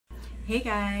Hey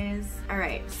guys!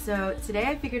 Alright, so today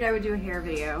I figured I would do a hair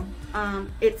video.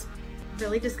 It's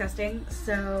really disgusting,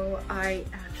 so I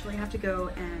actually have to go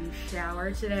and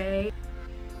shower today.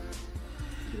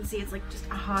 You can see it's like just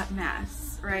a hot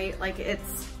mess, right? Like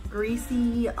it's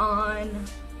greasy on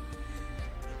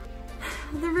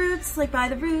the roots, like by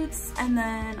the roots, and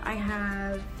then I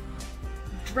have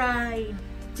dry,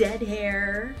 dead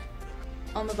hair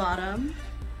on the bottom.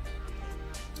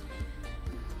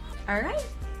 Alright,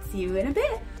 see you in a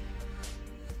bit.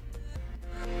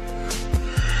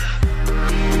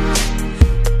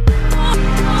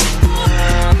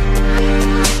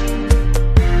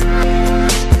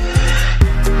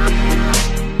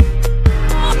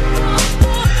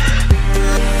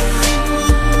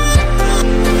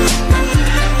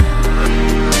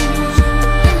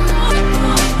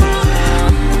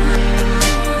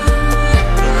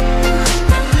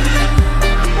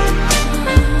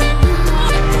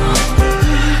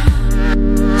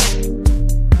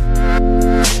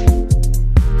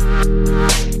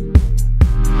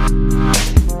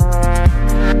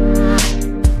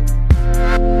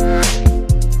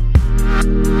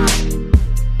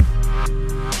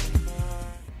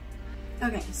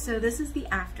 Okay, so this is the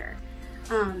after.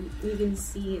 You can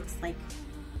see it's like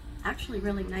actually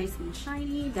really nice and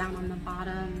shiny down on the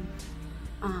bottom,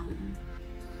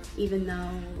 even though,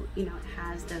 you know, it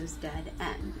has those dead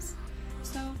ends.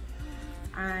 So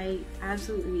I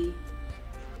absolutely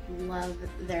love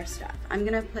their stuff. I'm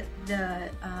gonna put the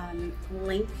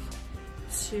link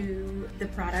to the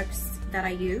products that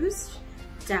I used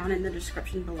down in the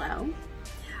description below.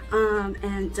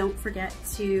 And don't forget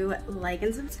to like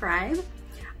and subscribe.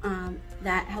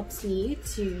 That helps me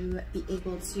to be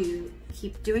able to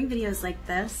keep doing videos like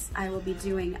this. I will be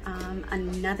doing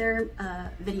another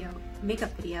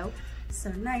makeup video.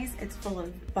 So nice, it's full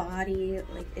of body,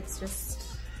 like it's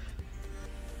just,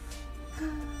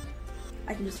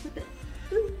 I can just whip it.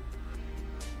 Woo.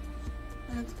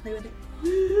 I don't have to play with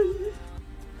it.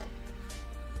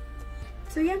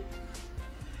 So yeah,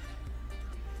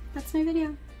 that's my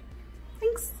video.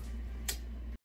 Thanks.